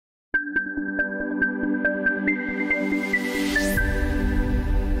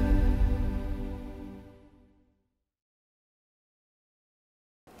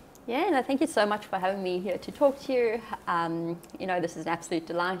Yeah, no, thank you so much for having me here to talk to you. This is an absolute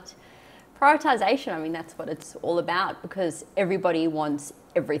delight. Prioritization, I mean, that's what it's all about, because everybody wants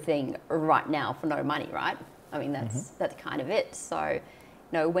everything right now for no money, right? I mean, that's kind of it. So,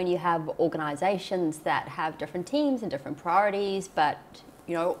 when you have organizations that have different teams and different priorities, but,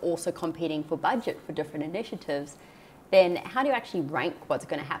 also competing for budget for different initiatives, then how do you actually rank what's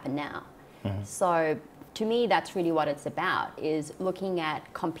going to happen now? So to me, that's really what it's about, is looking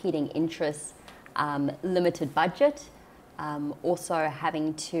at competing interests, limited budget, also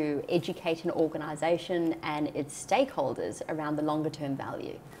having to educate an organization and its stakeholders around the longer term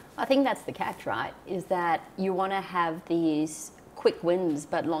value. I think that's the catch, right? Is that you want to have these quick wins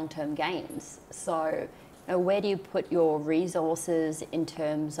but long term gains. So where do you put your resources in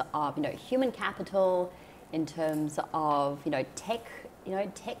terms of human capital, in terms of tech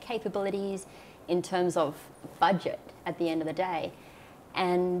capabilities, in terms of budget at the end of the day.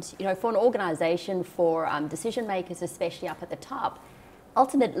 And for an organization, for decision makers, especially up at the top,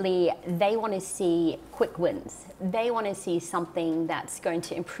 ultimately they want to see quick wins. They want to see something that's going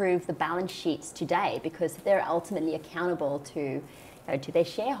to improve the balance sheets today, because they're ultimately accountable to their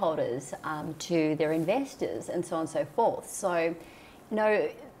shareholders, to their investors, and so on and so forth. So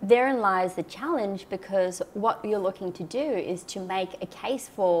therein lies the challenge, because what you're looking to do is to make a case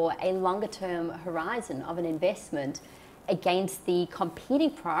for a longer term horizon of an investment against the competing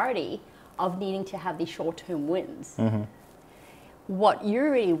priority of needing to have these short term wins. What you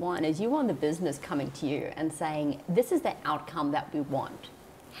really want is, you want the business coming to you and saying, this is the outcome that we want.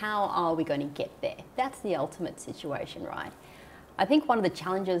 How are we going to get there? That's the ultimate situation, right? I think one of the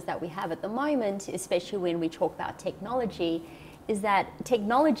challenges that we have at the moment, especially when we talk about technology, is that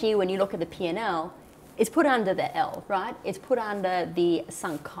technology, when you look at the P&L, is put under the L, right? It's put under the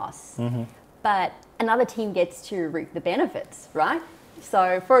sunk costs. But another team gets to reap the benefits, right?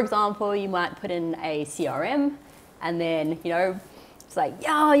 So for example, you might put in a CRM, and then, it's like,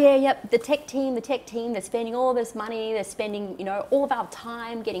 the tech team, they're spending all this money, they're spending, all of our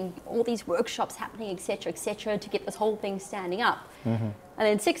time getting all these workshops happening, et cetera, to get this whole thing standing up. And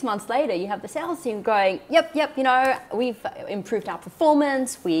then 6 months later, you have the sales team going, we've improved our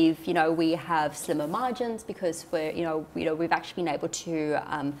performance, we have slimmer margins because we've actually been able to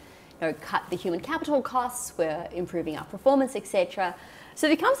cut the human capital costs, we're improving our performance, et cetera. So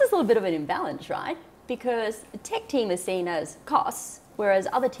it becomes this little bit of an imbalance, right? Because the tech team is seen as costs, whereas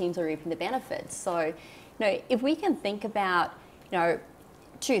other teams are reaping the benefits. So, if we can think about,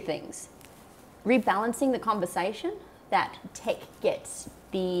 two things: rebalancing the conversation, that tech gets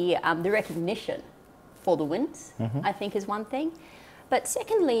the recognition for the wins, I think is one thing. But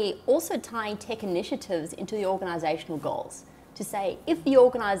secondly, also tying tech initiatives into the organizational goals, to say, if the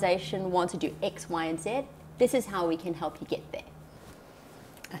organization wants to do X, Y, and Z, this is how we can help you get there.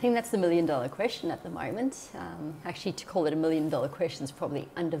 I think that's the $1 million question at the moment. Actually, to call it a $1 million question is probably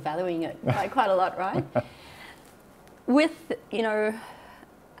undervaluing it by quite a lot, right? With,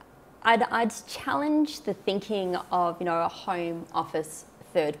 I'd challenge the thinking of, a home office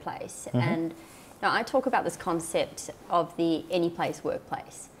third place. And I talk about this concept of the any place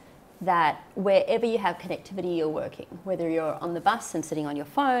workplace, that wherever you have connectivity, you're working. Whether you're on the bus and sitting on your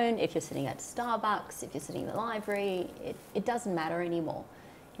phone, if you're sitting at Starbucks, if you're sitting in the library, it doesn't matter anymore.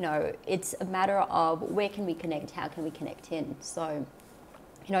 It's a matter of where can we connect, how can we connect in. So,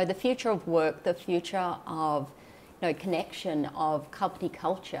 the future of work, the future of connection, of company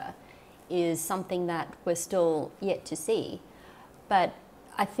culture, is something that we're still yet to see. But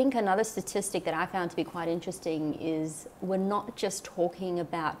I think another statistic that I found to be quite interesting is, we're not just talking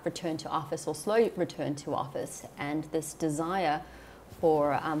about return to office or slow return to office, and this desire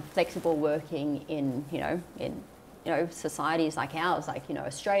for flexible working in societies like ours, like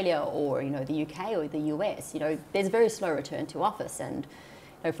Australia or the UK or the US. There's a very slow return to office, and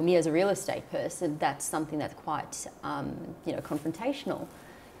for me as a real estate person, that's something that's quite confrontational.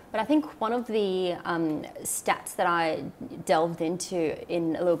 But I think one of the stats that I delved into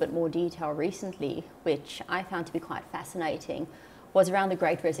in a little bit more detail recently, which I found to be quite fascinating, was around the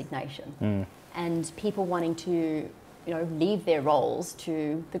Great Resignation and people wanting to leave their roles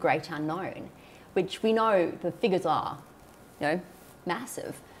to the great unknown, which we know the figures are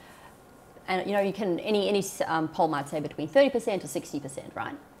massive. And you can, any poll might say between 30% to 60%,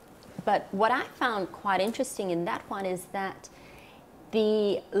 right? But what I found quite interesting in that one is that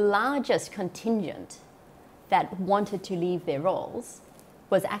the largest contingent that wanted to leave their roles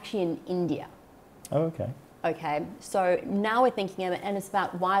was actually in India. Oh, okay. Okay, so now we're thinking of it, and it's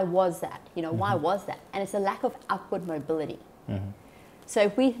about why was that? Why was that? And it's a lack of upward mobility. So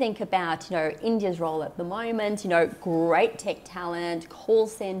if we think about, India's role at the moment, great tech talent, call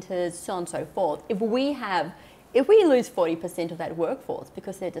centers, so on and so forth. If we lose 40% of that workforce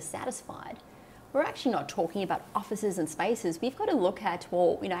because they're dissatisfied, we're actually not talking about offices and spaces. We've got to look at,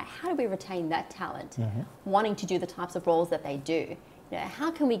 how do we retain that talent, wanting to do the types of roles that they do? How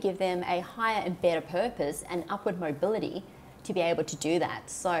can we give them a higher and better purpose and upward mobility to be able to do that?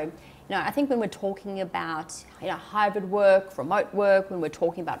 So, I think when we're talking about hybrid work, remote work, when we're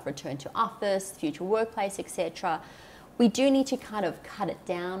talking about return to office, future workplace, etc., we do need to kind of cut it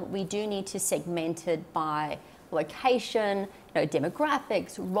down. We do need to segment it by location,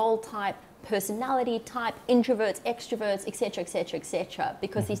 demographics, role type, personality type, introverts, extroverts, etc., etc., etc.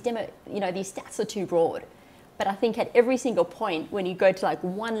 Because these stats are too broad. But I think at every single point, when you go to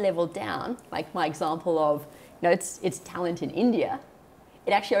one level down, like my example of, it's talent in India,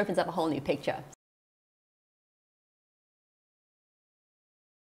 it actually opens up a whole new picture.